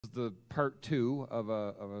The part two of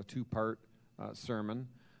a two-part sermon,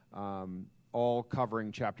 all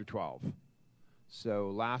covering chapter 12. So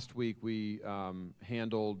last week we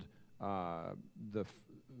handled the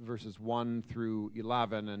verses 1 through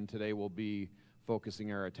 11, and today we'll be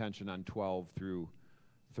focusing our attention on 12 through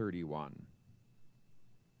 31.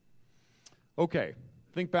 Okay,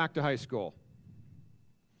 think back to high school,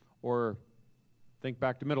 or think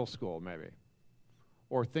back to middle school maybe.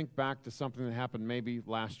 Or think back to something that happened maybe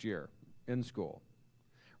last year in school.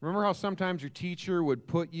 Remember how sometimes your teacher would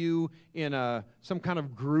put you in some kind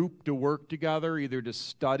of group to work together, either to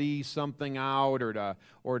study something out or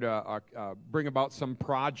to bring about some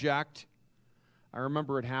project? I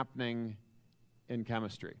remember it happening in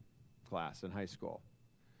chemistry class in high school.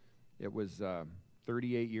 It was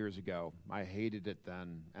 38 years ago. I hated it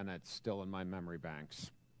then, and it's still in my memory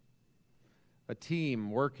banks. A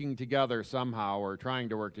team working together somehow, or trying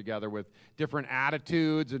to work together with different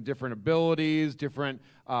attitudes and different abilities, different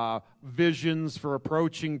visions for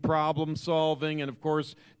approaching problem solving, and of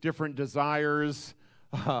course, different desires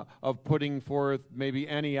of putting forth maybe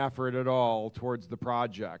any effort at all towards the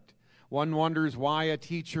project. One wonders why a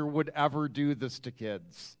teacher would ever do this to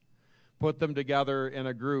kids. Put them together in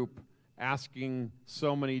a group, asking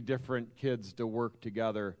so many different kids to work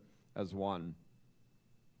together as one.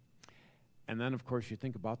 And then, of course, you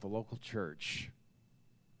think about the local church.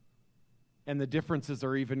 And the differences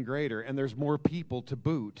are even greater, and there's more people to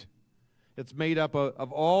boot. It's made up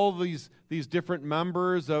of all these different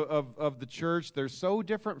members of the church. They're so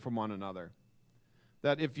different from one another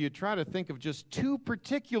that if you try to think of just two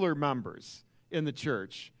particular members in the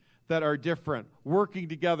church that are different, working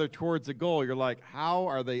together towards a goal, you're like, how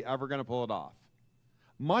are they ever going to pull it off?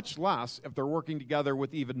 Much less if they're working together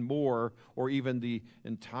with even more, or even the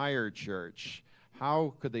entire church.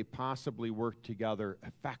 How could they possibly work together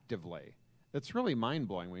effectively? It's really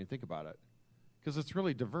mind-blowing when you think about it, because it's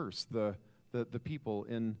really diverse, the people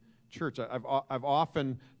in church. I've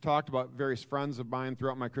often talked about various friends of mine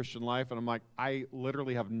throughout my Christian life, and I'm like, I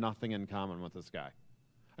literally have nothing in common with this guy.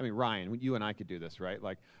 I mean, Ryan, you and I could do this, right?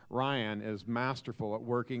 Like, Ryan is masterful at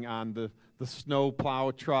working on the snow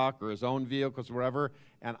plow truck or his own vehicles or whatever,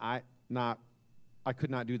 and I could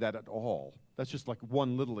not do that at all. That's just like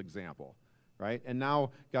one little example, right? And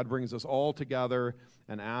now God brings us all together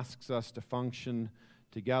and asks us to function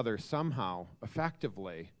together somehow,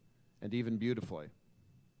 effectively, and even beautifully.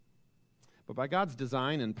 But by God's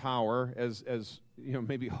design and power, as you know,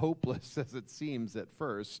 maybe hopeless as it seems at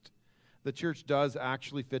first, the church does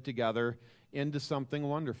actually fit together into something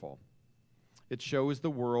wonderful. It shows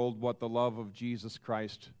the world what the love of Jesus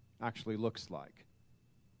Christ actually looks like.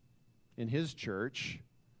 In his church,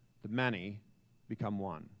 the many become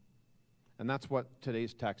one. And that's what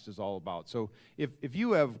today's text is all about. So if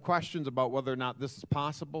you have questions about whether or not this is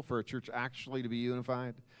possible for a church actually to be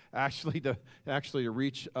unified, actually to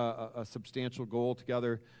reach a substantial goal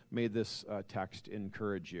together, may this text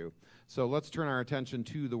encourage you. So let's turn our attention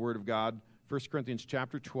to the Word of God, 1 Corinthians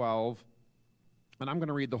chapter 12. And I'm going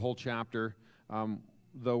to read the whole chapter,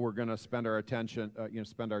 though we're going to spend our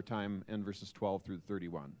time in verses 12 through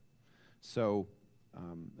 31. So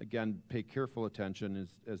again, pay careful attention,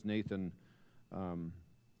 as Nathan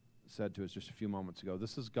said to us just a few moments ago.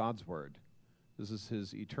 This is God's Word. This is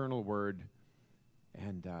his eternal Word,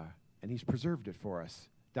 and he's preserved it for us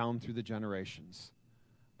down through the generations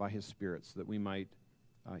by his Spirit, so that we might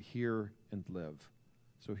hear and live.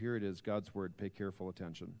 So here it is, God's Word. Pay careful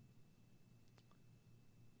attention.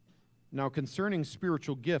 Now, concerning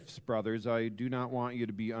spiritual gifts, brothers, I do not want you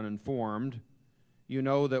to be uninformed. You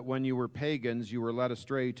know that when you were pagans, you were led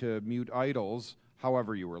astray to mute idols,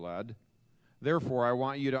 however you were led. Therefore, I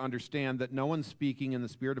want you to understand that no one speaking in the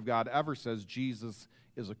Spirit of God ever says Jesus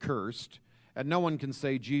is accursed, and no one can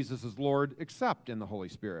say Jesus is Lord except in the Holy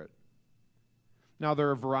Spirit. Now,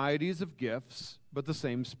 there are varieties of gifts, but the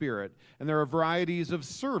same Spirit. And there are varieties of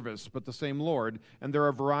service, but the same Lord. And there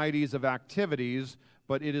are varieties of activities,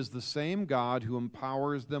 but it is the same God who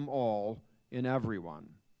empowers them all in everyone.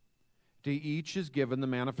 To each is given the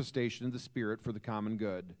manifestation of the Spirit for the common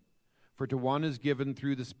good. For to one is given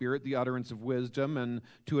through the Spirit the utterance of wisdom, and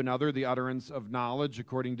to another the utterance of knowledge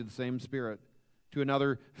according to the same Spirit. To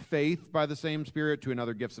another faith by the same Spirit, to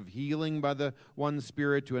another gifts of healing by the one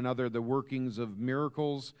Spirit, to another the workings of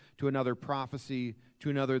miracles, to another prophecy, to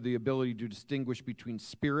another the ability to distinguish between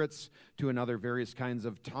spirits, to another various kinds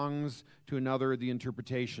of tongues, to another the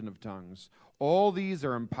interpretation of tongues. All these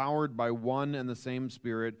are empowered by one and the same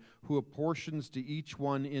Spirit, who apportions to each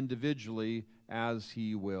one individually as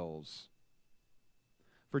he wills.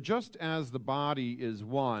 For just as the body is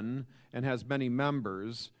one and has many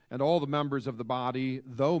members, And all the members of the body,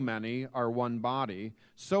 though many, are one body,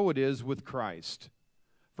 so it is with Christ.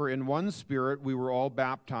 For in one Spirit we were all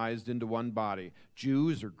baptized into one body,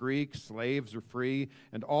 Jews or Greeks, slaves or free,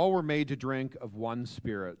 and all were made to drink of one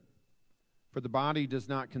Spirit. For the body does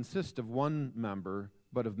not consist of one member,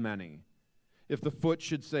 but of many. If the foot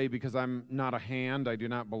should say, because I'm not a hand, I do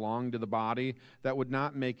not belong to the body, that would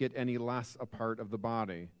not make it any less a part of the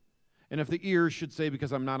body. And if the ear should say,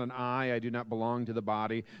 because I'm not an eye, I do not belong to the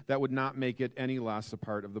body, that would not make it any less a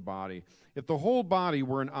part of the body. If the whole body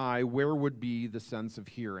were an eye, where would be the sense of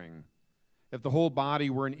hearing? If the whole body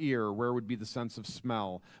were an ear, where would be the sense of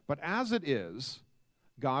smell? But as it is,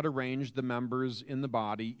 God arranged the members in the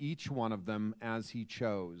body, each one of them as he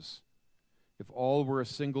chose. If all were a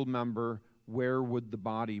single member, where would the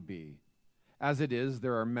body be? As it is,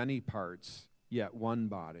 there are many parts, yet one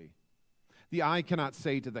body. The eye cannot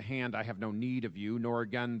say to the hand, I have no need of you, nor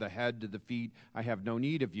again the head to the feet, I have no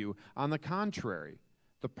need of you. On the contrary,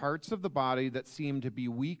 the parts of the body that seem to be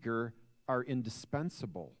weaker are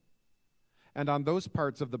indispensable. And on those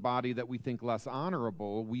parts of the body that we think less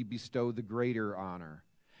honorable, we bestow the greater honor.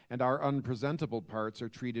 And our unpresentable parts are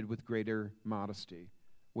treated with greater modesty,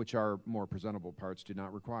 which our more presentable parts do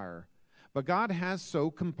not require. But God has so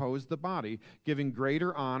composed the body, giving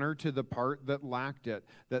greater honor to the part that lacked it,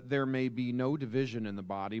 that there may be no division in the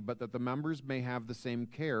body, but that the members may have the same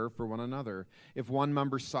care for one another. If one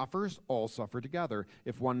member suffers, all suffer together.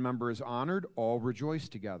 If one member is honored, all rejoice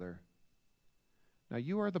together. Now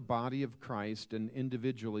you are the body of Christ and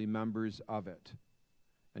individually members of it.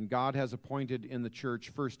 And God has appointed in the church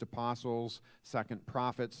first apostles, second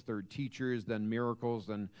prophets, third teachers, then miracles,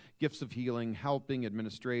 then gifts of healing, helping,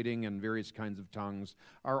 administrating, and various kinds of tongues.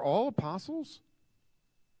 Are all apostles?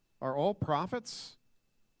 Are all prophets?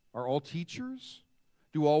 Are all teachers?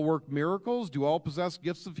 Do all work miracles? Do all possess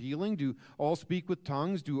gifts of healing? Do all speak with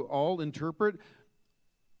tongues? Do all interpret?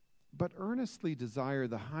 But earnestly desire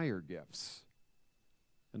the higher gifts,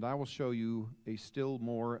 and I will show you a still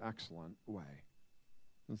more excellent way.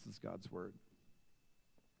 This is God's word.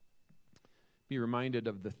 Be reminded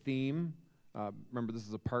of the theme. Remember, this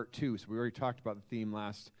is a part 2, so we already talked about the theme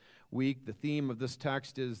last week. The theme of this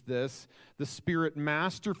text is this: the Spirit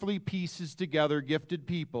masterfully pieces together gifted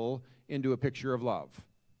people into a picture of love.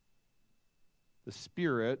 The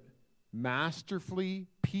Spirit masterfully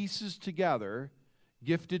pieces together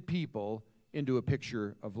gifted people into a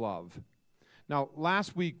picture of love. Now,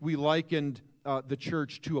 last week we likened the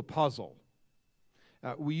church to a puzzle.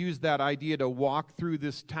 We use that idea to walk through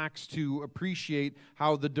this text to appreciate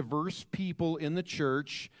how the diverse people in the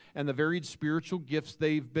church and the varied spiritual gifts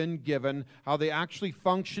they've been given, how they actually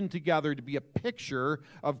function together to be a picture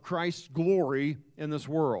of Christ's glory in this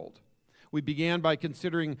world. We began by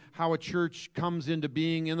considering how a church comes into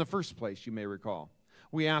being in the first place, you may recall.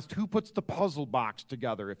 We asked, who puts the puzzle box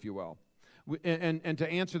together, if you will? And to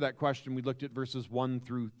answer that question, we looked at verses 1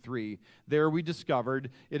 through 3. There we discovered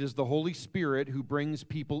it is the Holy Spirit who brings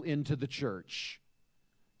people into the church.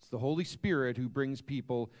 It's the Holy Spirit who brings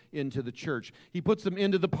people into the church. He puts them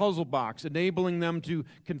into the puzzle box, enabling them to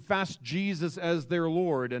confess Jesus as their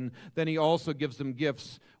Lord, and then he also gives them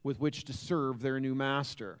gifts with which to serve their new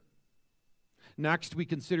master. Next, we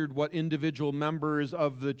considered what individual members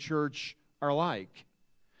of the church are like.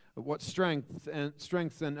 What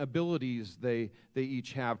strengths and abilities they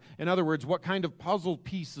each have. In other words, what kind of puzzle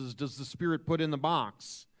pieces does the Spirit put in the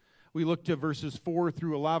box? We looked to verses 4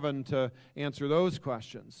 through 11 to answer those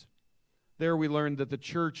questions. There we learned that the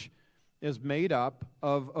church is made up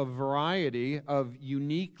of a variety of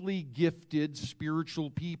uniquely gifted spiritual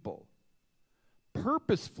people,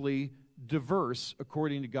 purposefully diverse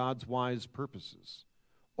according to God's wise purposes,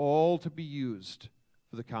 all to be used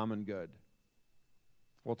for the common good.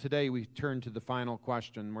 Well, today we turn to the final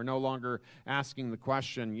question. We're no longer asking the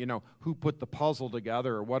question, who put the puzzle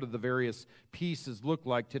together or what do the various pieces look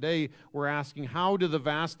like. Today we're asking, how do the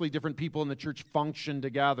vastly different people in the church function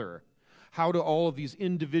together? How do all of these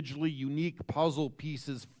individually unique puzzle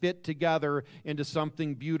pieces fit together into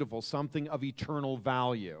something beautiful, something of eternal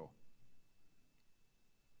value?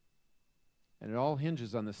 And it all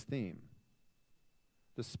hinges on this theme.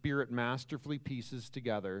 The Spirit masterfully pieces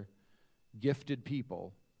together gifted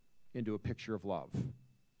people into a picture of love.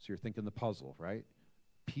 So you're thinking the puzzle, right?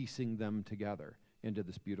 Piecing them together into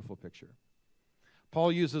this beautiful picture.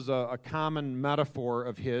 Paul uses a common metaphor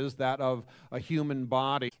of his, that of a human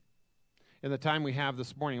body. In the time we have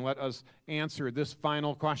this morning, let us answer this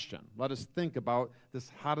final question. Let us think about this.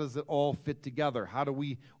 How does it all fit together? How do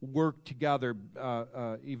we work together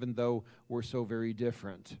even though we're so very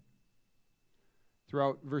different?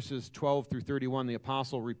 Throughout verses 12 through 31, the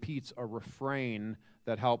apostle repeats a refrain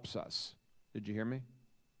that helps us. Did you hear me?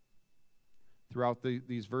 Throughout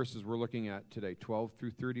these verses we're looking at today, 12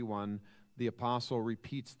 through 31, the apostle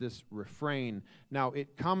repeats this refrain. Now,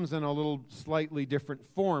 it comes in a little slightly different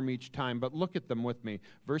form each time, but look at them with me.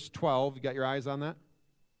 Verse 12, you got your eyes on that?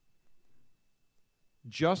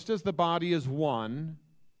 Just as the body is one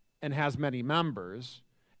and has many members,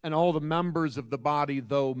 and all the members of the body,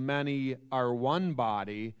 though many, are one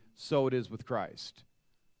body, so it is with Christ.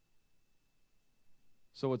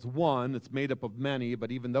 So it's one, it's made up of many,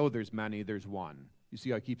 but even though there's many, there's one. You see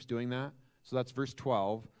how it keeps doing that? So that's verse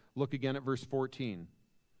 12. Look again at verse 14.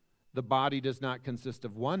 The body does not consist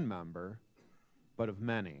of one member, but of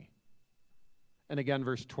many. And again,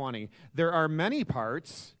 verse 20. There are many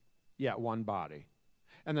parts, yet one body.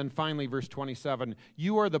 And then finally, verse 27.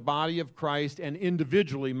 You are the body of Christ and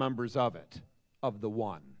individually members of it, of the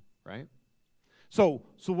one, right? So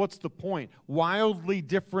what's the point? Wildly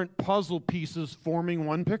different puzzle pieces forming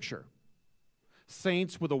one picture.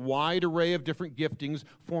 Saints with a wide array of different giftings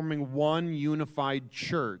forming one unified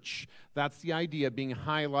church. That's the idea being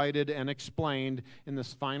highlighted and explained in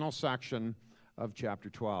this final section of chapter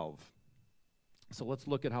 12. So let's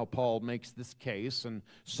look at how Paul makes this case and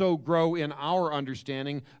so grow in our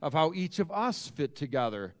understanding of how each of us fit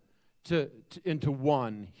together into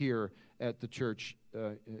one here at the church,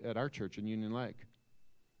 at our church in Union Lake.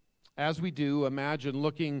 As we do, imagine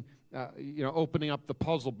looking, opening up the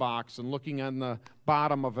puzzle box and looking on the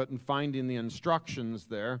bottom of it and finding the instructions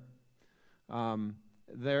there.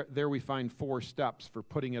 There we find 4 steps for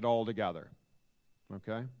putting it all together.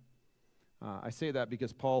 Okay? I say that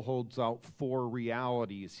because Paul holds out 4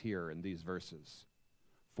 realities here in these verses.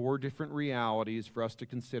 4 different realities for us to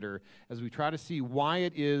consider as we try to see why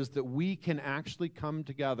it is that we can actually come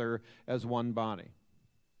together as one body.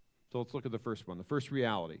 So let's look at the first one, the first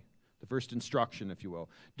reality, the first instruction, if you will.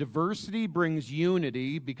 Diversity brings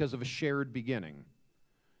unity because of a shared beginning.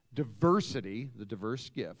 Diversity, the diverse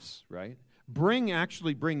gifts, right, bring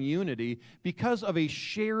unity because of a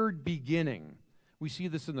shared beginning. We see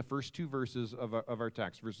this in the first 2 verses of our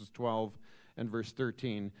text, verses 12 and verse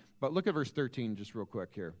 13. But look at verse 13 just real quick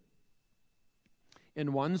here.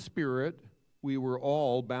 In one Spirit, we were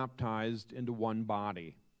all baptized into one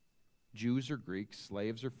body. Jews or Greeks,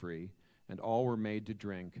 slaves or free, and all were made to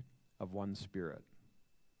drink of one Spirit.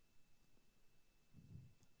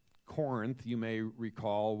 Corinth, you may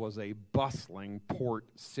recall, was a bustling port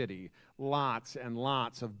city. Lots and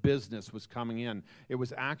lots of business was coming in. It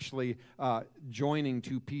was actually joining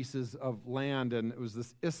 2 pieces of land, and it was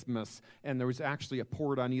this isthmus, and there was actually a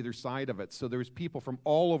port on either side of it. So there was people from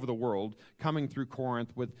all over the world coming through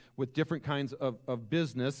Corinth with different kinds of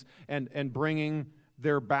business and bringing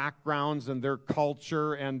their backgrounds and their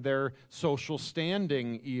culture and their social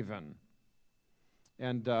standing even.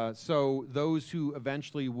 And so those who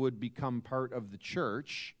eventually would become part of the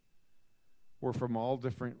church were from all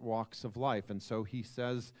different walks of life. And so he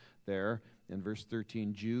says there in verse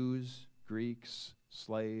 13, Jews, Greeks,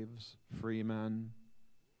 slaves, free men.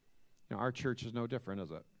 Our church is no different, is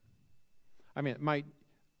it? I mean,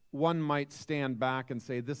 one might stand back and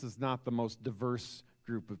say, this is not the most diverse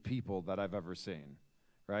group of people that I've ever seen,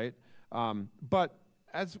 right? But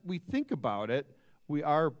as we think about it, we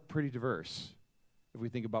are pretty diverse. If we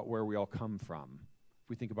think about where we all come from, if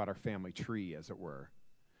we think about our family tree, as it were.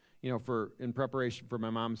 In preparation for my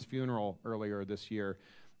mom's funeral earlier this year,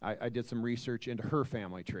 I did some research into her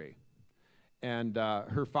family tree. And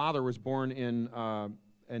her father was born in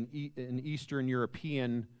an Eastern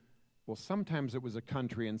European, well, sometimes it was a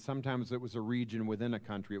country, and sometimes it was a region within a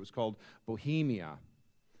country. It was called Bohemia.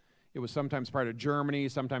 It was sometimes part of Germany,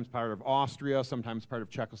 sometimes part of Austria, sometimes part of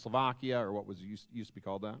Czechoslovakia, or what was used to be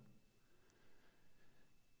called that.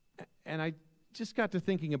 And I just got to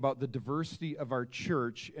thinking about the diversity of our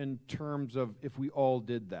church in terms of if we all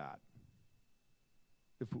did that.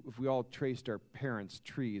 If we all traced our parents'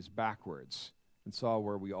 trees backwards and saw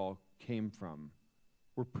where we all came from,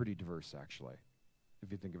 we're pretty diverse, actually,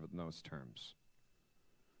 if you think of it in those terms.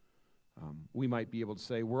 We might be able to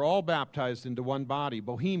say we're all baptized into one body,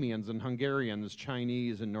 Bohemians and Hungarians,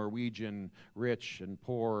 Chinese and Norwegian, rich and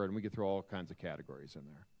poor, and we could throw all kinds of categories in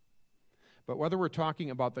there. But whether we're talking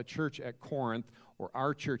about the church at Corinth or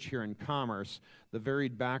our church here in Commerce, the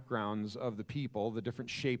varied backgrounds of the people, the different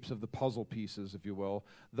shapes of the puzzle pieces, if you will,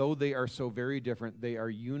 though they are so very different, they are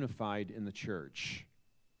unified in the church.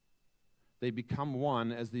 They become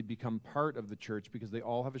one as they become part of the church because they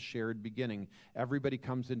all have a shared beginning. Everybody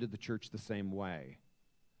comes into the church the same way.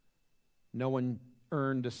 No one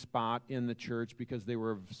earned a spot in the church because they were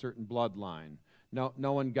of a certain bloodline.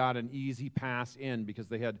 No one got an easy pass in because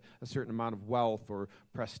they had a certain amount of wealth or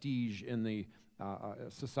prestige in the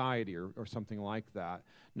society or something like that.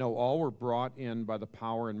 No, all were brought in by the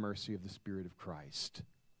power and mercy of the Spirit of Christ.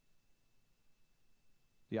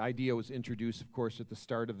 The idea was introduced, of course, at the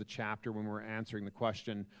start of the chapter when we were answering the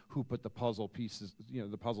question, who put the puzzle pieces,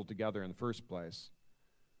 the puzzle together in the first place.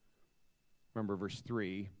 Remember verse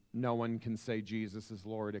 3, no one can say Jesus is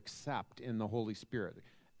Lord except in the Holy Spirit,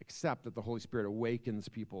 except that the Holy Spirit awakens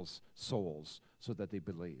people's souls so that they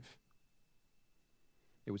believe.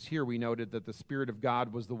 It was here we noted that the Spirit of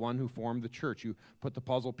God was the one who formed the church. You put the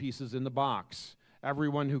puzzle pieces in the box.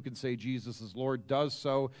 Everyone who can say Jesus is Lord does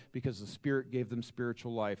so because the Spirit gave them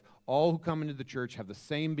spiritual life. All who come into the church have the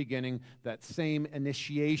same beginning, that same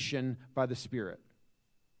initiation by the Spirit.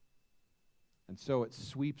 And so it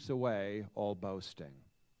sweeps away all boasting.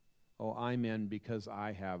 Oh, I'm in because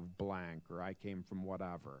I have blank, or I came from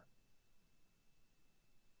whatever.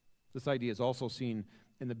 This idea is also seen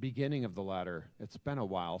in the beginning of the letter. It's been a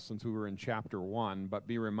while since we were in chapter 1, but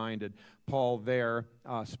be reminded, Paul there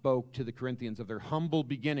spoke to the Corinthians of their humble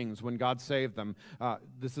beginnings when God saved them.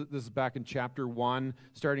 This is back in chapter 1,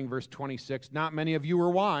 starting verse 26. Not many of you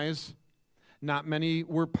were wise, not many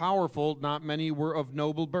were powerful, not many were of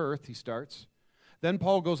noble birth, he starts. Then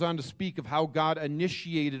Paul goes on to speak of how God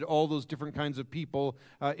initiated all those different kinds of people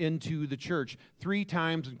into the church. 3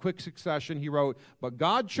 times in quick succession he wrote, but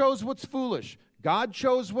God chose what's foolish. God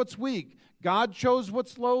chose what's weak. God chose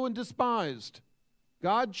what's low and despised.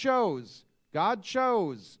 God chose. God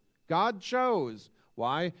chose. God chose.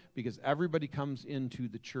 Why? Because everybody comes into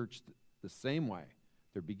the church the same way.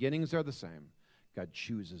 Their beginnings are the same. God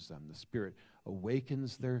chooses them. The Spirit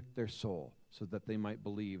awakens their soul so that they might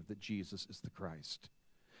believe that Jesus is the Christ.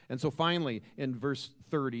 And so finally, in verse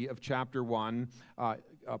 30 of chapter 1,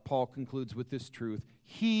 Paul concludes with this truth.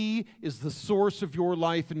 He is the source of your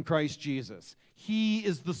life in Christ Jesus. He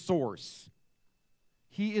is the source.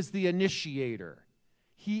 He is the initiator.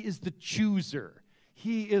 He is the chooser.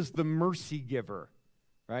 He is the mercy giver.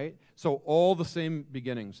 Right? So all the same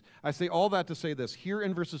beginnings. I say all that to say this. Here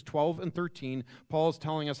in verses 12 and 13, Paul is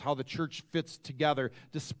telling us how the church fits together,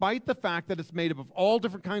 despite the fact that it's made up of all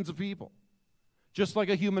different kinds of people. Just like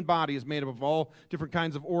a human body is made up of all different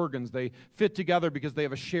kinds of organs, they fit together because they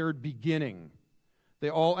have a shared beginning. They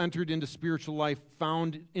all entered into spiritual life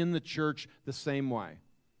found in the church the same way.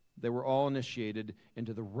 They were all initiated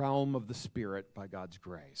into the realm of the Spirit by God's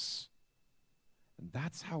grace. And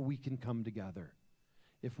that's how we can come together,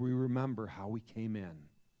 if we remember how we came in.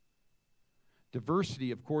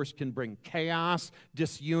 Diversity, of course, can bring chaos,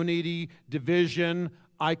 disunity, division.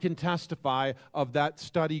 I can testify of that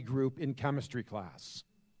study group in chemistry class.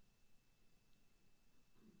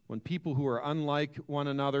 When people who are unlike one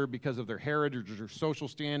another because of their heritage or social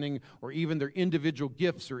standing or even their individual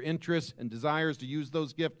gifts or interests and desires to use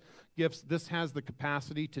those gifts, this has the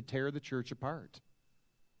capacity to tear the church apart.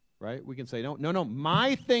 Right? We can say, no,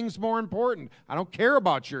 my thing's more important. I don't care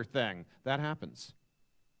about your thing. That happens.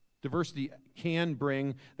 Diversity can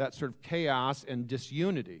bring that sort of chaos and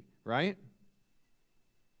disunity, right?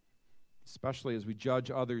 Especially as we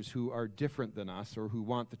judge others who are different than us or who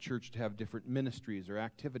want the church to have different ministries or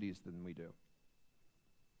activities than we do.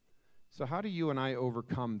 So how do you and I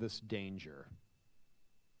overcome this danger?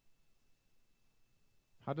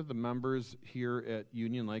 How do the members here at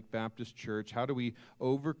Union Lake Baptist Church, how do we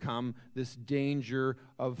overcome this danger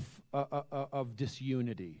of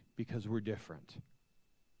disunity because we're different?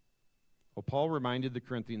 Well, Paul reminded the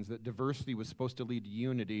Corinthians that diversity was supposed to lead to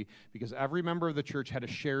unity because every member of the church had a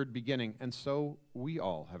shared beginning, and so we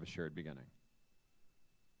all have a shared beginning.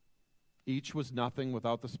 Each was nothing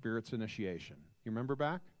without the Spirit's initiation. You remember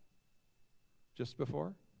back? Just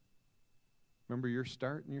before? Remember your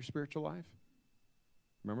start in your spiritual life?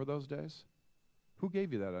 Remember those days? Who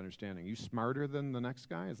gave you that understanding? You smarter than the next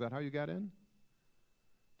guy? Is that how you got in?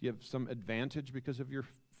 Do you have some advantage because of your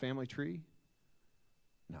family tree?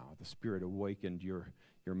 No, the Spirit awakened your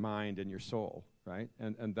mind and your soul, right?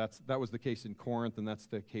 And that was the case in Corinth, and that's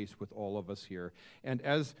the case with all of us here. And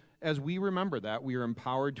as we remember that, we are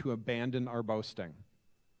empowered to abandon our boasting,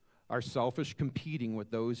 our selfish competing with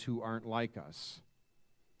those who aren't like us.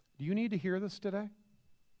 Do you need to hear this today?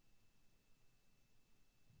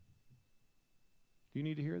 Do you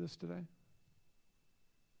need to hear this today?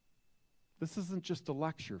 This isn't just a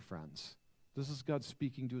lecture, friends. This is God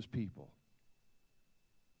speaking to his people.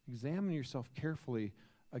 Examine yourself carefully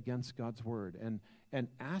against God's word and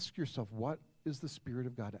ask yourself, what is the Spirit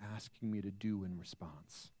of God asking me to do in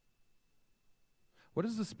response? What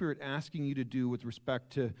is the Spirit asking you to do with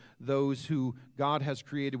respect to those who God has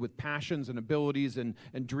created with passions and abilities and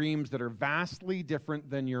dreams that are vastly different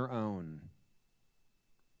than your own?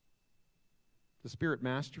 The Spirit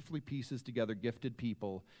masterfully pieces together gifted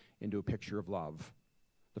people into a picture of love.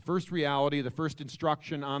 The first reality, the first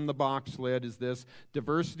instruction on the box lid is this: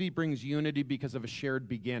 diversity brings unity because of a shared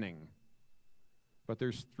beginning. But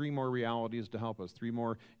there's three more realities to help us, three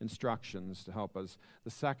more instructions to help us.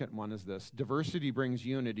 The second one is this: diversity brings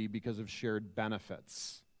unity because of shared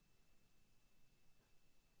benefits.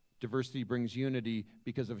 Diversity brings unity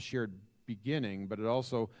because of a shared beginning, but it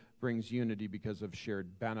also brings unity because of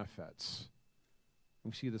shared benefits.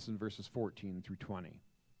 We see this in verses 14 through 20.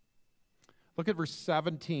 Look at verse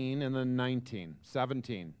 17 and then 19.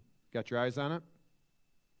 17. Got your eyes on it?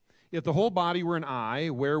 If the whole body were an eye,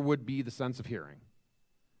 where would be the sense of hearing?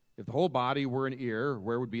 If the whole body were an ear,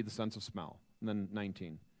 where would be the sense of smell? And then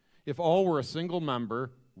 19. If all were a single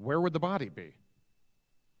member, where would the body be?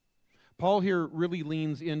 Paul here really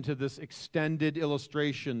leans into this extended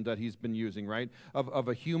illustration that he's been using, right? Of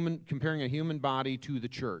a human, comparing a human body to the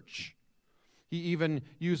church. He even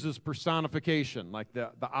uses personification, like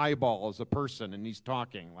the eyeball is a person, and he's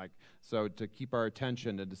talking, like so to keep our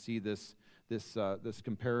attention and to see this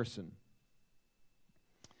comparison.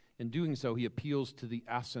 In doing so, he appeals to the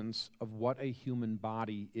essence of what a human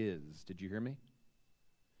body is. Did you hear me?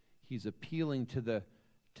 He's appealing to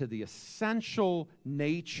the essential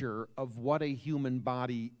nature of what a human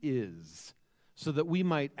body is, so that we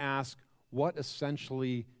might ask, what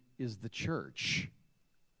essentially is the church?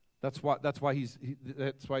 That's why he's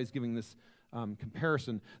giving this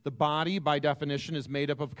comparison. The body, by definition, is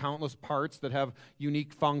made up of countless parts that have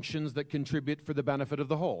unique functions that contribute for the benefit of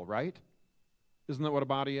the whole, right? Isn't that what a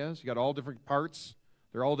body is? You got all different parts.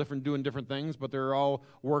 They're all different, doing different things, but they're all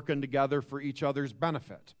working together for each other's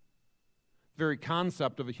benefit. The very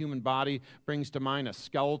concept of a human body brings to mind a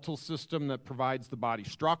skeletal system that provides the body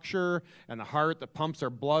structure, and the heart that pumps our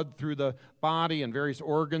blood through the body, and various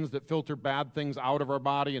organs that filter bad things out of our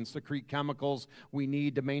body and secrete chemicals we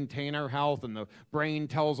need to maintain our health, and the brain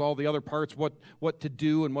tells all the other parts what to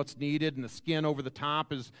do and what's needed, and the skin over the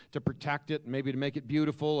top is to protect it and maybe to make it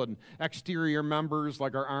beautiful, and exterior members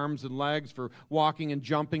like our arms and legs for walking and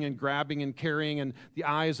jumping and grabbing and carrying, and the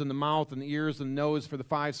eyes and the mouth and the ears and the nose for the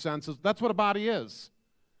five senses. That's what a body is.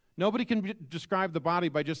 Nobody can describe the body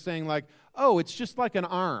by just saying like, oh, it's just like an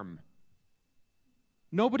arm.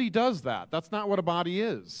 Nobody does that. That's not what a body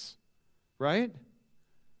is, right?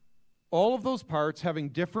 All of those parts having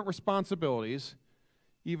different responsibilities,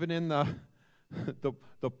 even in the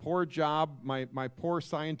poor job, my poor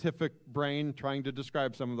scientific brain trying to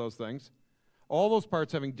describe some of those things, all those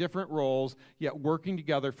parts having different roles, yet working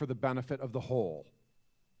together for the benefit of the whole.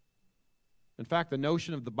 In fact, the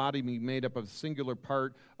notion of the body being made up of a singular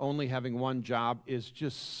part only having one job is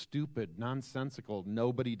just stupid, nonsensical.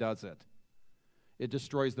 Nobody does it. It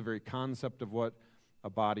destroys the very concept of what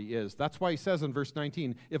a body is. That's why he says in verse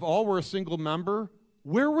 19, if all were a single member,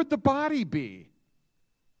 where would the body be?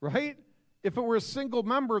 Right? If it were a single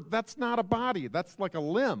member, that's not a body. That's like a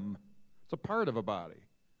limb. It's a part of a body.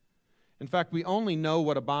 In fact, we only know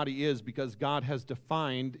what a body is because God has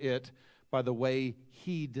defined it by the way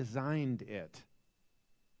He designed it.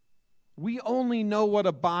 We only know what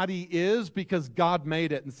a body is because God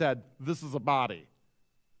made it and said, this is a body.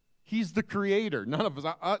 He's the creator. None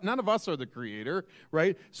of us are the creator,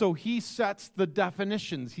 right? So He sets the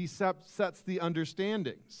definitions. He sets the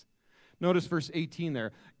understandings. Notice verse 18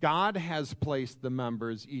 there. God has placed the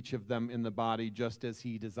members, each of them, in the body just as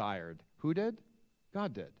He desired. Who did?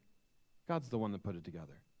 God did. God's the one that put it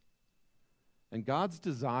together. And God's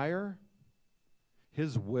desire,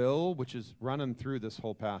 His will, which is running through this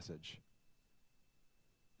whole passage,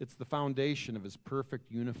 it's the foundation of His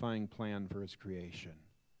perfect unifying plan for His creation.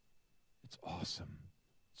 It's awesome.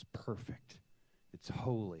 It's perfect. It's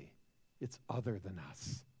holy. It's other than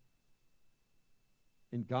us.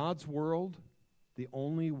 In God's world, the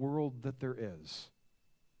only world that there is,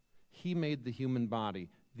 He made the human body,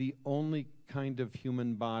 the only kind of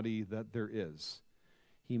human body that there is.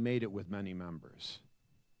 He made it with many members.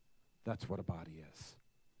 That's what a body is.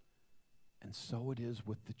 And so it is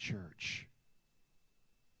with the church.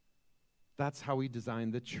 That's how He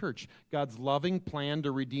designed the church. God's loving plan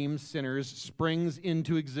to redeem sinners springs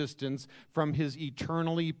into existence from His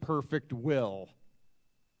eternally perfect will.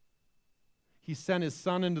 He sent His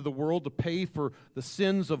Son into the world to pay for the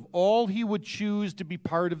sins of all He would choose to be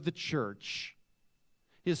part of the church.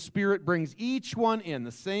 His Spirit brings each one in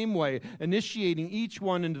the same way, initiating each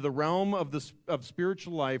one into the realm of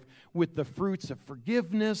spiritual life with the fruits of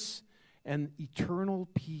forgiveness and eternal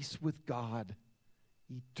peace with God.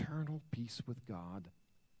 Eternal peace with God.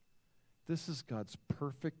 This is God's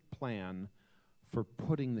perfect plan for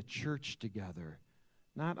putting the church together,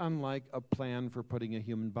 not unlike a plan for putting a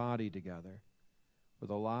human body together. with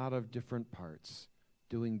a lot of different parts,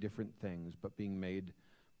 doing different things, but being made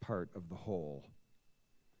part of the whole.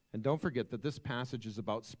 And don't forget that this passage is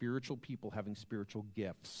about spiritual people having spiritual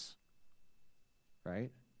gifts,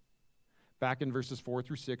 right? Back in verses 4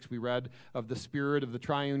 through 6, we read of the Spirit of the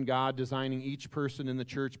triune God designing each person in the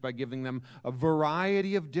church by giving them a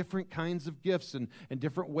variety of different kinds of gifts and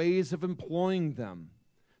different ways of employing them.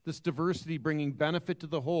 This diversity bringing benefit to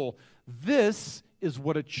the whole. This is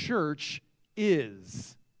what a church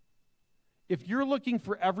is. If you're looking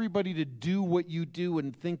for everybody to do what you do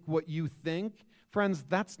and think what you think, friends,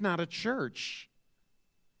 that's not a church.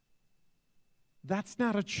 That's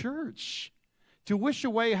not a church. To wish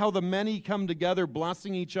away how the many come together,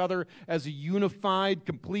 blessing each other as a unified,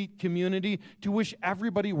 complete community, to wish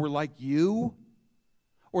everybody were like you,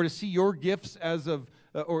 or to see your gifts as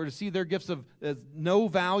their gifts as no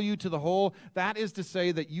value to the whole, that is to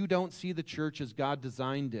say that you don't see the church as God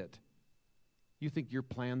designed it. You think your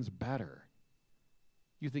plan's better.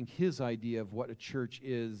 You think his idea of what a church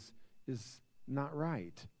is not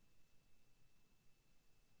right.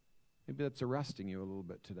 Maybe that's arresting you a little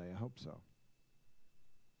bit today. I hope so.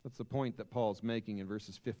 That's the point that Paul's making in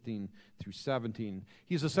verses 15 through 17.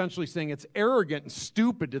 He's essentially saying it's arrogant and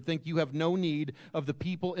stupid to think you have no need of the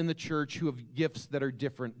people in the church who have gifts that are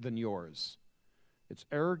different than yours. It's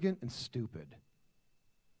arrogant and stupid.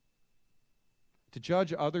 To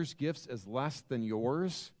judge others' gifts as less than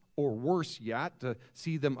yours, or worse yet, to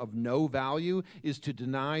see them of no value, is to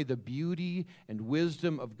deny the beauty and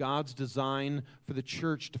wisdom of God's design for the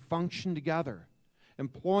church to function together,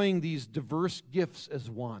 employing these diverse gifts as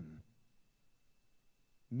one.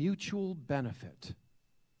 Mutual benefit.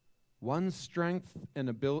 One's strength and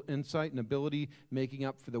insight and ability making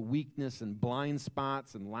up for the weakness and blind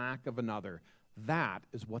spots and lack of another. That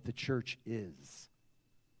is what the church is.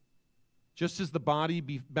 Just as the body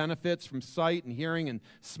benefits from sight and hearing and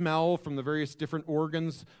smell from the various different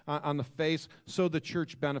organs on the face, so the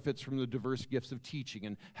church benefits from the diverse gifts of teaching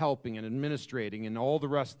and helping and administrating and all the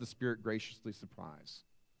rest the Spirit graciously supplies.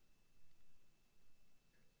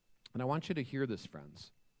 And I want you to hear this,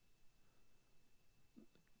 friends.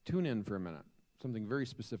 Tune in for a minute. Something very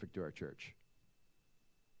specific to our church.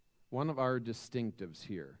 One of our distinctives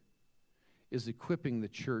here is equipping the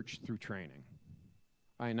church through training.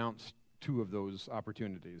 I announced 2 of those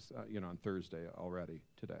opportunities, on Thursday already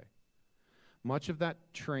today. Much of that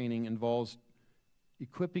training involves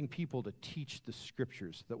equipping people to teach the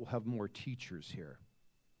scriptures, that we'll have more teachers here.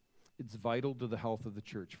 It's vital to the health of the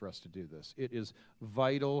church for us to do this. It is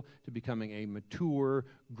vital to becoming a mature,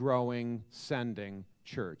 growing, sending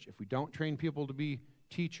church. If we don't train people to be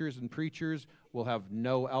teachers and preachers, we'll have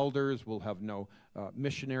no elders, we'll have no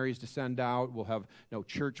missionaries to send out, we'll have no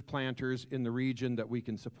church planters in the region that we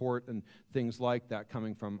can support, and things like that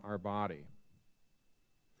coming from our body.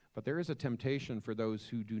 But there is a temptation for those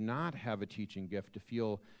who do not have a teaching gift to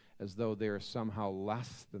feel as though they are somehow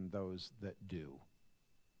less than those that do.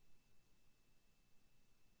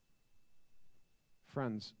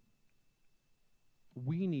 Friends,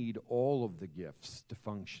 we need all of the gifts to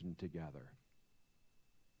function together.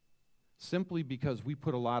 Simply because we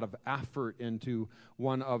put a lot of effort into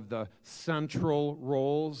one of the central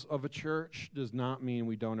roles of a church does not mean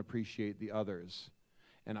we don't appreciate the others.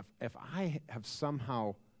 And if I have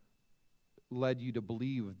somehow led you to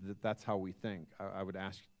believe that that's how we think, I would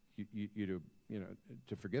ask you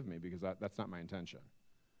to forgive me, because that's not my intention.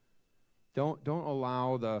 Don't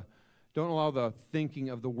allow the thinking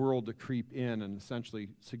of the world to creep in and essentially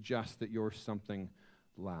suggest that you're something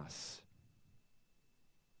less.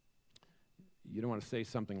 You don't want to say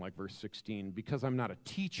something like verse 16, because I'm not a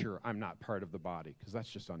teacher, I'm not part of the body, because that's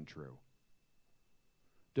just untrue.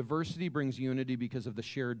 Diversity brings unity because of the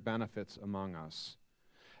shared benefits among us.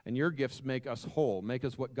 And your gifts make us whole, make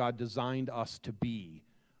us what God designed us to be.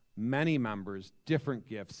 Many members, different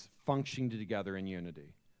gifts, functioning together in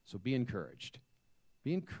unity. So be encouraged.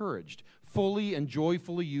 Be encouraged. Fully and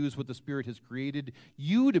joyfully use what the Spirit has created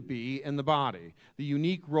you to be in the body, the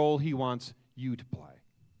unique role He wants you to play.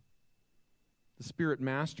 The Spirit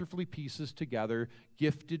masterfully pieces together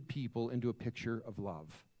gifted people into a picture of love.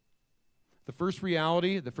 The first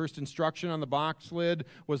reality, the first instruction on the box lid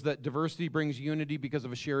was that diversity brings unity because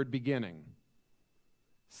of a shared beginning.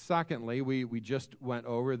 Secondly, we just went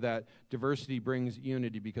over that diversity brings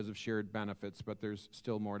unity because of shared benefits, but there's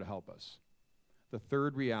still more to help us. The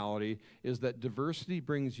third reality is that diversity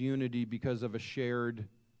brings unity because of a shared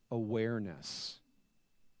awareness.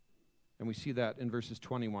 And we see that in verses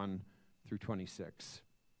 21 through 26.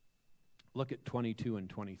 Look at 22 and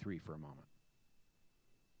 23 for a moment.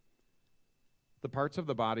 The parts of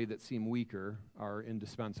the body that seem weaker are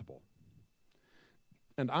indispensable.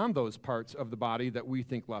 And on those parts of the body that we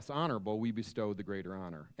think less honorable, we bestow the greater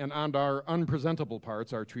honor. And on our unpresentable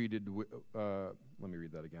parts are treated let me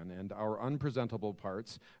read that again. And our unpresentable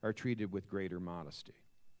parts are treated with greater modesty.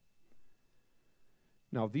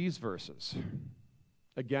 Now these verses,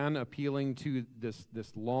 again appealing to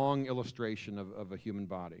this long illustration of a human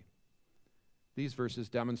body. These verses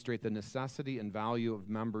demonstrate the necessity and value of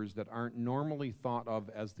members that aren't normally thought of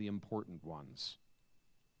as the important ones.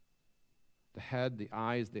 The head, the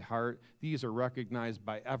eyes, the heart, these are recognized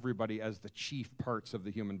by everybody as the chief parts of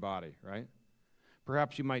the human body, right?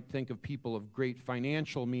 Perhaps you might think of people of great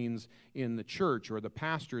financial means in the church, or the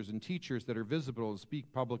pastors and teachers that are visible and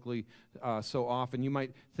speak publicly so often. You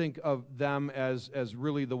might think of them as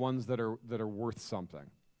really the ones that are worth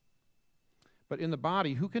something. But in the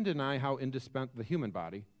body, who can deny how the human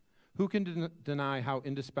body, who can deny how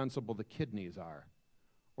indispensable the kidneys are,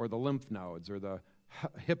 or the lymph nodes, or the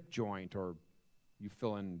hip joint, or you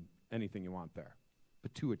fill in anything you want there.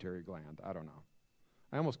 Pituitary gland, I don't know.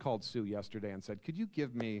 I almost called Sue yesterday and said, could you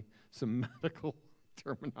give me some medical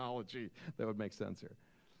terminology that would make sense here?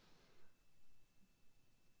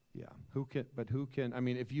 Yeah, who can, I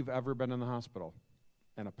mean, if you've ever been in the hospital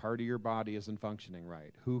and a part of your body isn't functioning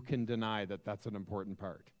right, who can deny that that's an important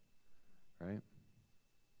part, right?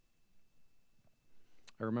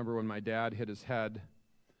 I remember when my dad hit his head,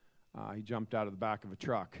 he jumped out of the back of a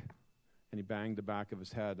truck, and he banged the back of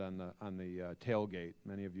his head on the tailgate.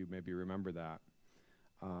 Many of you maybe remember that.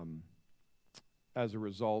 As a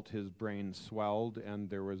result, his brain swelled,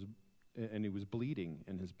 and he was bleeding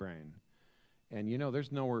in his brain. And you know,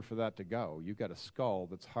 there's nowhere for that to go. You've got a skull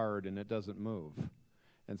that's hard, and it doesn't move.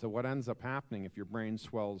 And so what ends up happening if your brain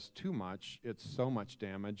swells too much, it's so much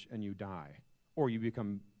damage, and you die. Or you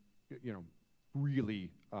become,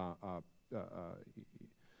 really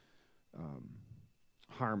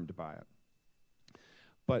harmed by it.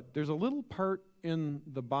 But there's a little part in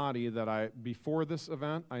the body that before this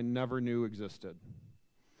event, I never knew existed.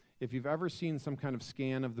 If you've ever seen some kind of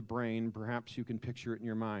scan of the brain, perhaps you can picture it in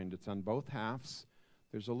your mind. It's on both halves.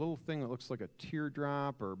 There's a little thing that looks like a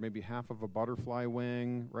teardrop or maybe half of a butterfly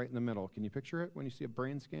wing right in the middle. Can you picture it when you see a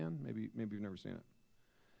brain scan? Maybe you've never seen it.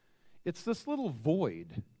 It's this little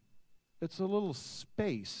void. It's a little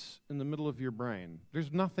space in the middle of your brain.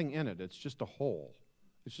 There's nothing in it. It's just a hole.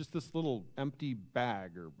 It's just this little empty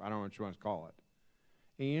bag, or I don't know what you want to call it.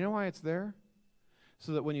 And you know why it's there?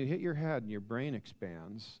 So that when you hit your head and your brain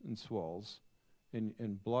expands and swells,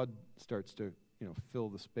 and blood starts to fill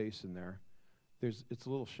the space in there, it's a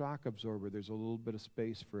little shock absorber. There's a little bit of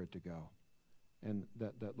space for it to go. And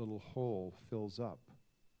that little hole fills up.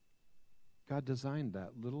 God designed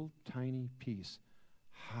that little tiny piece.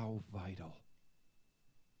 How vital.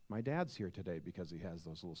 My dad's here today because he has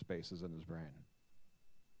those little spaces in his brain.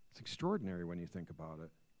 It's extraordinary when you think about it.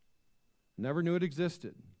 Never knew it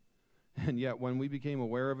existed. And yet when we became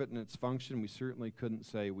aware of it and its function, we certainly couldn't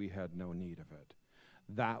say we had no need of it.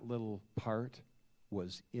 That little part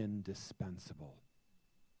was indispensable.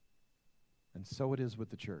 And so it is with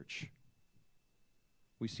the church.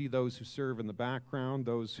 We see those who serve in the background,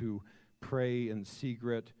 those who pray in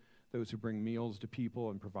secret, those who bring meals to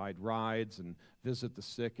people and provide rides and visit the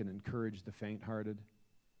sick and encourage the faint-hearted.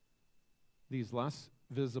 These less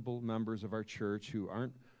visible members of our church who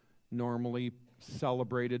aren't normally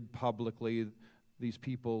celebrated publicly, these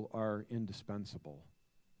people are indispensable,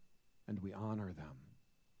 and we honor them.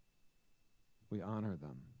 We honor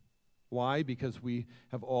them. Why? Because we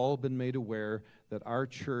have all been made aware that our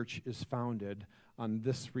church is founded on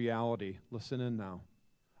this reality. Listen in now.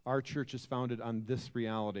 Our church is founded on this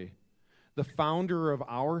reality. The founder of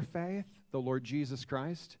our faith, the Lord Jesus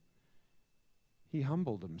Christ, he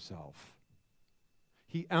humbled himself.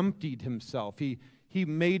 He emptied himself. He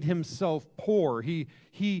made himself poor.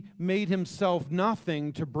 He made himself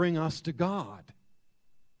nothing to bring us to God.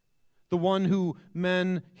 The one who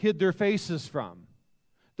men hid their faces from.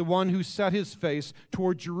 The one who set his face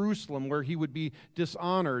toward Jerusalem, where he would be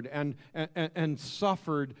dishonored and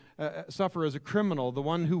suffer as a criminal. The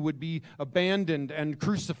one who would be abandoned and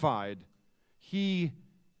crucified. He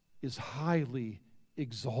is highly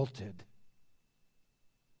exalted.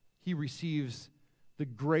 He receives the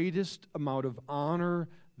greatest amount of honor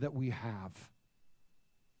that we have.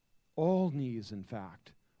 All knees, in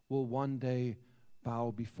fact, will one day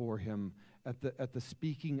bow before him at the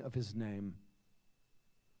speaking of his name.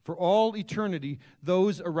 For all eternity,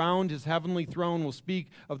 those around his heavenly throne will speak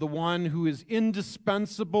of the one who is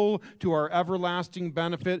indispensable to our everlasting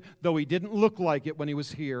benefit, though he didn't look like it when he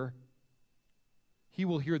was here. He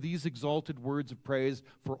will hear these exalted words of praise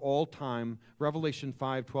for all time. Revelation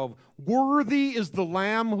 5:12. Worthy is the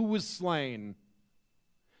Lamb who was slain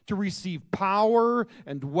to receive power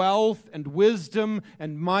and wealth and wisdom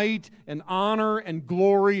and might and honor and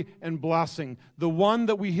glory and blessing. The one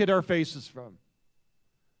that we hid our faces from.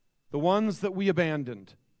 The ones that we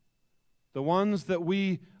abandoned. The ones that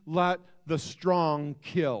we let the strong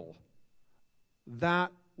kill.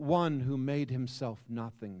 That one who made himself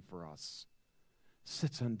nothing for us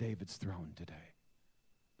sits on David's throne today,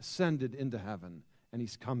 ascended into heaven, and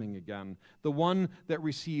he's coming again. The one that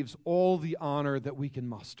receives all the honor that we can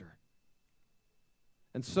muster.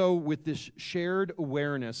 And so with this shared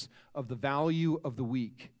awareness of the value of the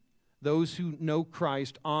weak, those who know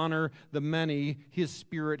Christ honor the many his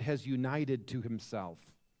Spirit has united to himself.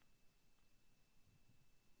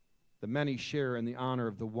 The many share in the honor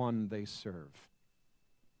of the one they serve.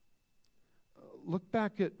 Look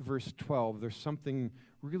back at verse 12. There's something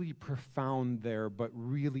really profound there, but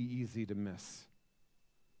really easy to miss.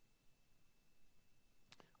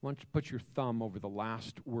 I want you to put your thumb over the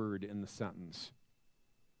last word in the sentence.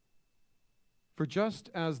 For just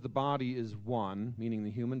as the body is one, meaning the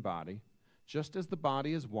human body, just as the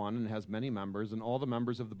body is one and has many members, and all the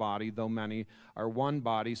members of the body, though many, are one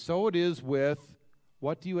body, so it is with,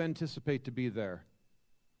 what do you anticipate to be there?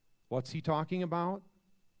 What's he talking about?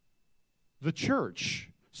 The church.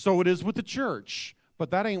 So it is with the church. But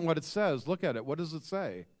that ain't what it says. Look at it. What does it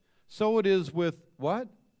say? So it is with what?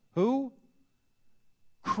 Who?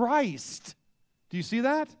 Christ. Do you see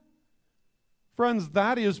that? Friends,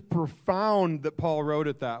 that is profound that Paul wrote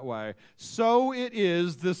it that way. So it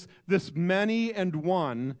is this many and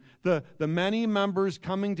one, the many members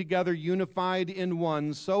coming together unified in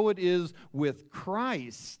one, so it is with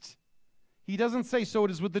Christ. He doesn't say so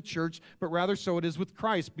it is with the church, but rather so it is with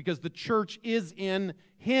Christ, because the church is in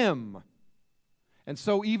him. And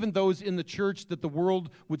so even those in the church that the world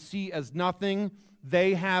would see as nothing,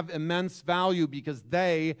 they have immense value because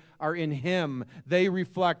they are in him. They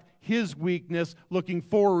reflect his weakness, looking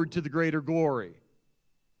forward to the greater glory.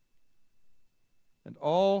 And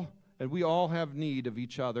we all have need of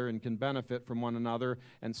each other and can benefit from one another,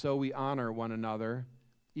 and so we honor one another,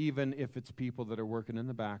 even if it's people that are working in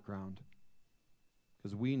the background.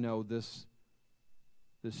 Because we know this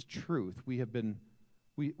truth. We have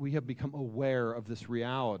become aware of this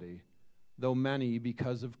reality. Though many,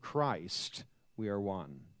 because of Christ, we are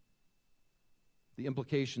one. The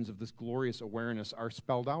implications of this glorious awareness are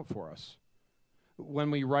spelled out for us. When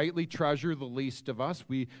we rightly treasure the least of us,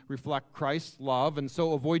 we reflect Christ's love and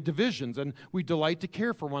so avoid divisions, and we delight to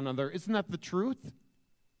care for one another. Isn't that the truth?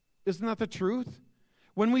 Isn't that the truth?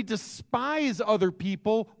 When we despise other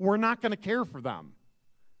people, we're not going to care for them,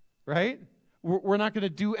 right? We're not going to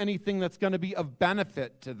do anything that's going to be of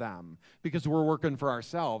benefit to them because we're working for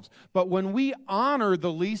ourselves. But when we honor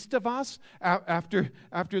the least of us after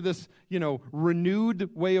this,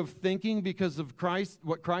 renewed way of thinking because of Christ,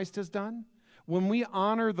 what Christ has done, when we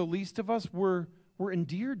honor the least of us, we're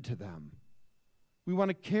endeared to them. We want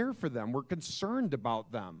to care for them. We're concerned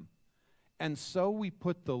about them. And so we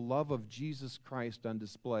put the love of Jesus Christ on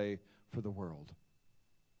display for the world.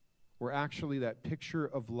 We're actually that picture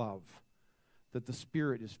of love that the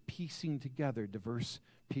Spirit is piecing together diverse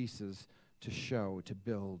pieces to show, to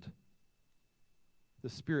build. The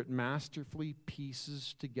Spirit masterfully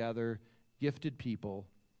pieces together gifted people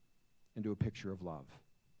into a picture of love.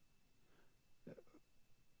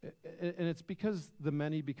 And it's because the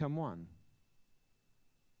many become one.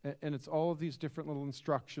 And it's all of these different little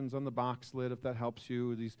instructions on the box lid, if that helps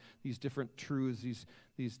you, these different truths,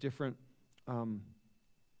 these different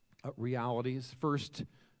realities. First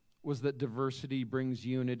was that diversity brings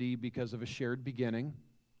unity because of a shared beginning.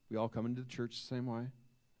 We all come into the church the same way.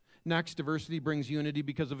 Next, diversity brings unity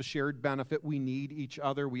because of a shared benefit. We need each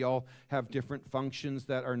other. We all have different functions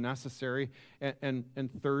that are necessary. And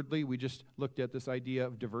thirdly, we just looked at this idea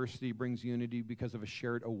of diversity brings unity because of a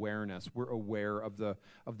shared awareness. We're aware of the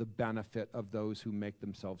benefit of those who make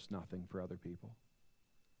themselves nothing for other people.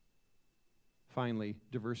 Finally,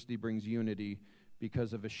 diversity brings unity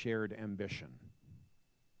because of a shared ambition.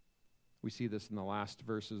 We see this in the last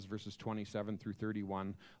verses 27 through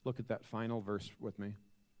 31. Look at that final verse with me.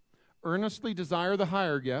 Earnestly desire the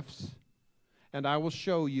higher gifts, and I will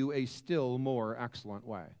show you a still more excellent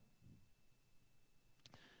way.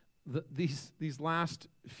 These last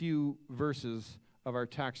few verses of our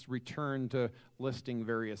text return to listing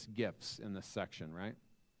various gifts in this section, right?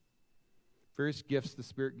 Various gifts the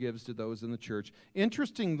Spirit gives to those in the church.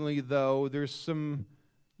 Interestingly, though, there's some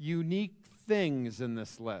unique things in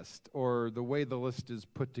this list, or the way the list is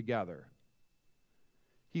put together.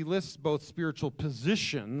 He lists both spiritual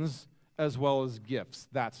positions as well as gifts.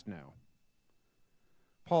 That's new.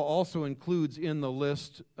 Paul also includes in the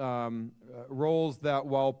list roles that,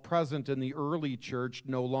 while present in the early church,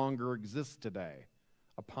 no longer exist today.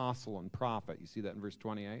 Apostle and prophet. You see that in verse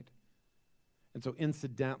 28? And so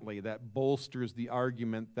incidentally, that bolsters the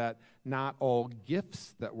argument that not all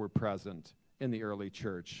gifts that were present in the early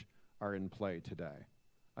church are in play today.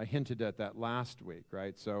 I hinted at that last week,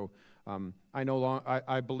 right? So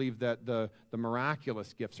I believe that the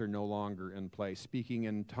miraculous gifts are no longer in play. Speaking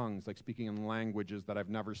in tongues, like speaking in languages that I've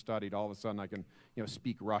never studied, all of a sudden I can,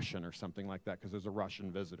 speak Russian or something like that because there's a Russian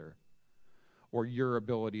visitor. Or your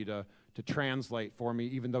ability to translate for me,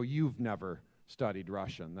 even though you've never studied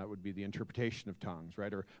Russian. That would be the interpretation of tongues,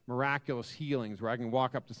 right? Or miraculous healings, where I can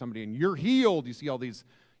walk up to somebody and you're healed. You see all these,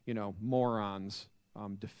 morons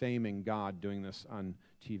defaming God doing this on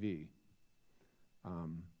TV.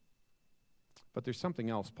 But there's something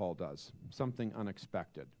else Paul does, something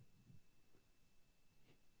unexpected.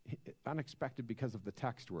 Unexpected because of the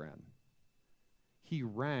text we're in. He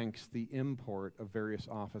ranks the import of various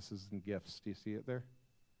offices and gifts. Do you see it there?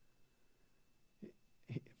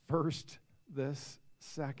 First, this.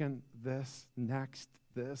 Second, this. Next,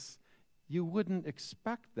 this. You wouldn't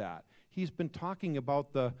expect that. He's been talking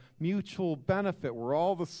about the mutual benefit. We're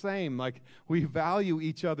all the same. Like, we value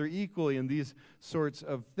each other equally in these sorts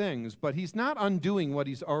of things. But he's not undoing what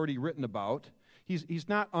he's already written about. He's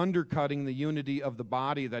not undercutting the unity of the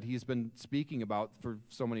body that he's been speaking about for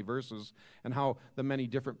so many verses and how the many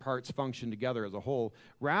different parts function together as a whole.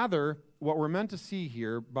 Rather, what we're meant to see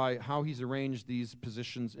here by how he's arranged these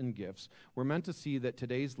positions and gifts, we're meant to see that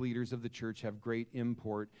today's leaders of the church have great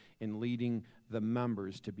import in leading the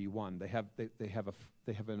members to be one. They have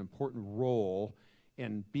an important role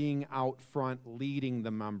in being out front, leading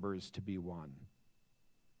the members to be one.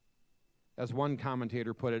 As one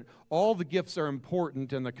commentator put it, all the gifts are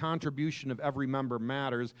important and the contribution of every member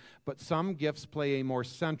matters, but some gifts play a more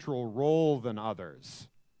central role than others.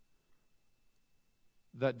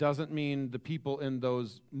 That doesn't mean the people in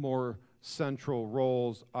those more central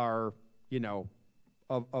roles are,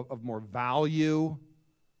 of more value.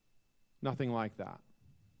 Nothing like that.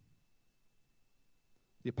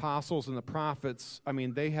 The apostles and the prophets,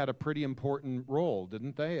 they had a pretty important role,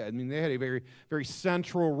 didn't they? They had a very, very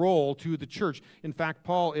central role to the church. In fact,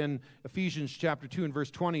 Paul in Ephesians chapter 2 and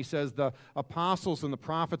verse 20 says the apostles and the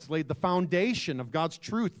prophets laid the foundation of God's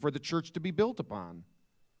truth for the church to be built upon.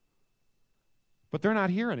 But they're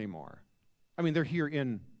not here anymore. They're here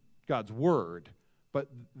in God's word, but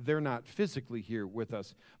they're not physically here with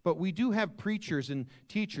us. But we do have preachers and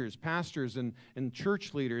teachers, pastors and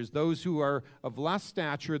church leaders, those who are of less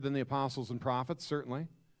stature than the apostles and prophets, certainly,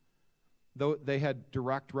 though they had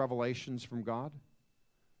direct revelations from God.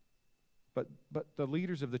 But the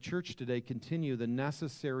leaders of the church today continue the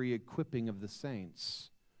necessary equipping of the saints,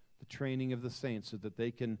 the training of the saints, so that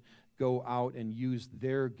they can go out and use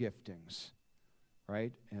their giftings,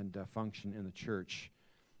 right, and function in the church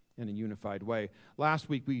in a unified way. Last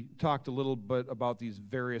week we talked a little bit about these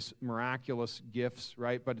various miraculous gifts,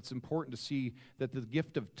 right? But it's important to see that the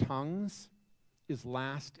gift of tongues is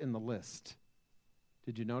last in the list.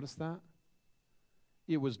 Did you notice that?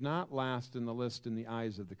 It was not last in the list in the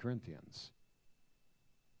eyes of the Corinthians.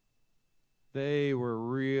 They were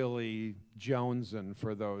really jonesing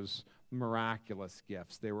for those miraculous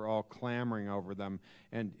gifts. They were all clamoring over them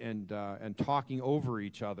and talking over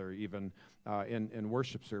each other even in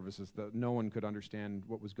worship services, that no one could understand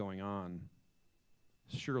what was going on.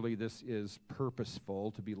 Surely this is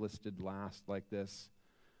purposeful to be listed last like this.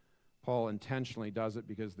 Paul intentionally does it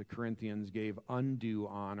because the Corinthians gave undue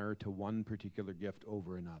honor to one particular gift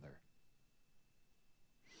over another.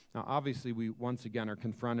 Now, obviously, we once again are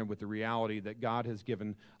confronted with the reality that God has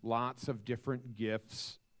given lots of different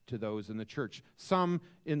gifts to those in the church. Some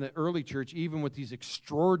in the early church, even with these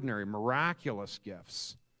extraordinary, miraculous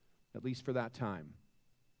gifts, at least for that time.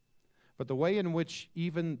 But the way in which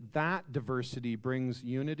even that diversity brings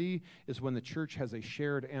unity is when the church has a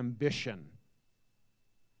shared ambition.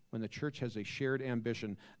 When the church has a shared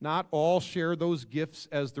ambition. Not all share those gifts,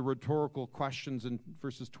 as the rhetorical questions in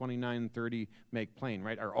verses 29 and 30 make plain,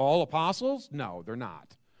 right? Are all apostles? No, they're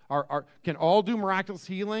not. Can all do miraculous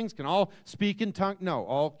healings? Can all speak in tongues? No,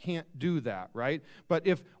 all can't do that, right? But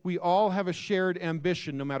if we all have a shared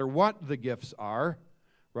ambition, no matter what the gifts are,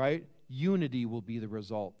 right, unity will be the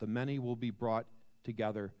result. The many will be brought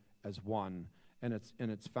together as one. And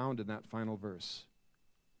it's found in that final verse.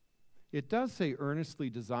 It does say earnestly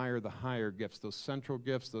desire the higher gifts, those central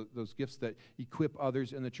gifts, those gifts that equip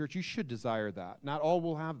others in the church. You should desire that. Not all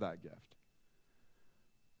will have that gift.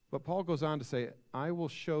 But Paul goes on to say, I will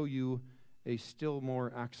show you a still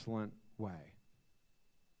more excellent way.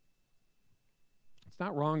 It's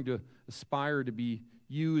not wrong to aspire to be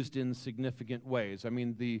used in significant ways. I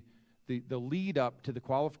mean, the lead up to the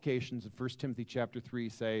qualifications of 1 Timothy chapter 3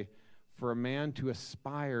 say, for a man to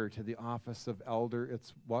aspire to the office of elder,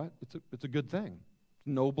 it's what? It's a good thing. It's a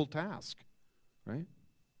noble task, right?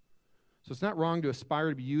 So it's not wrong to aspire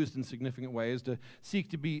to be used in significant ways, to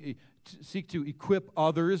seek to equip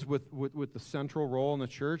others with the central role in the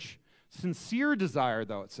church. Sincere desire,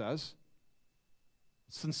 though, it says.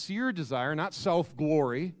 Sincere desire, not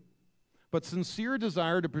self-glory, but sincere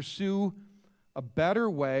desire to pursue a better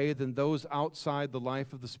way than those outside the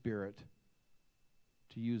life of the Spirit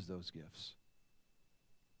to use those gifts.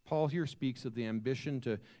 Paul here speaks of the ambition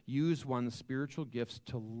to use one's spiritual gifts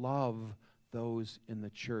to love those in the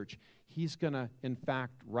church. He's going to, in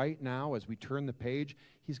fact, right now, as we turn the page,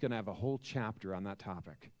 he's going to have a whole chapter on that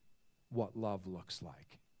topic, what love looks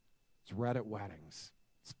like. It's read at weddings.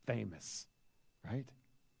 It's famous, right?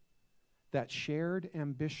 That shared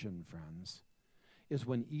ambition, friends, is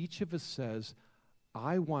when each of us says,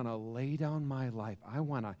 I want to lay down my life. I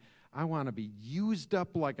want to be used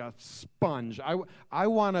up like a sponge. I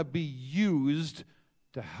want to be used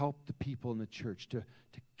to help the people in the church, to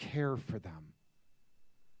care for them,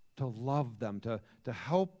 to love them, to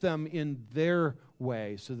help them in their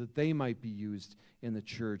way so that they might be used in the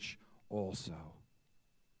church also.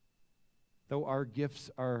 Though our gifts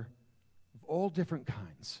are of all different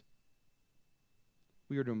kinds,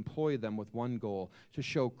 we are to employ them with one goal, to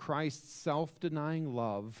show Christ's self-denying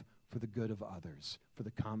love for the good of others, for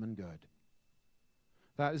the common good.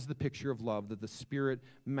 That is the picture of love that the Spirit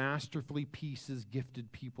masterfully pieces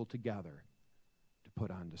gifted people together to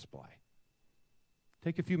put on display.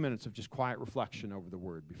 Take a few minutes of just quiet reflection over the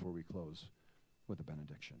word before we close with a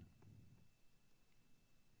benediction.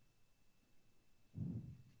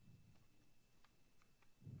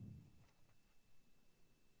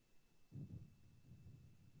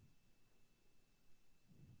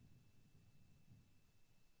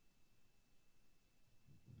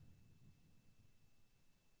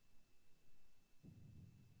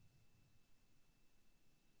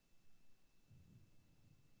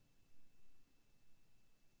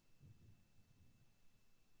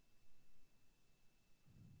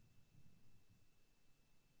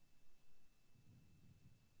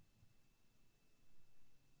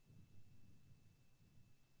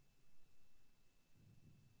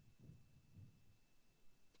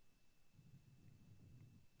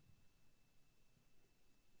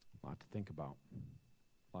 A lot to think about,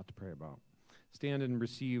 a lot to pray about. Stand and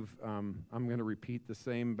receive. I'm going to repeat the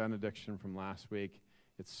same benediction from last week.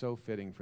 It's so fitting for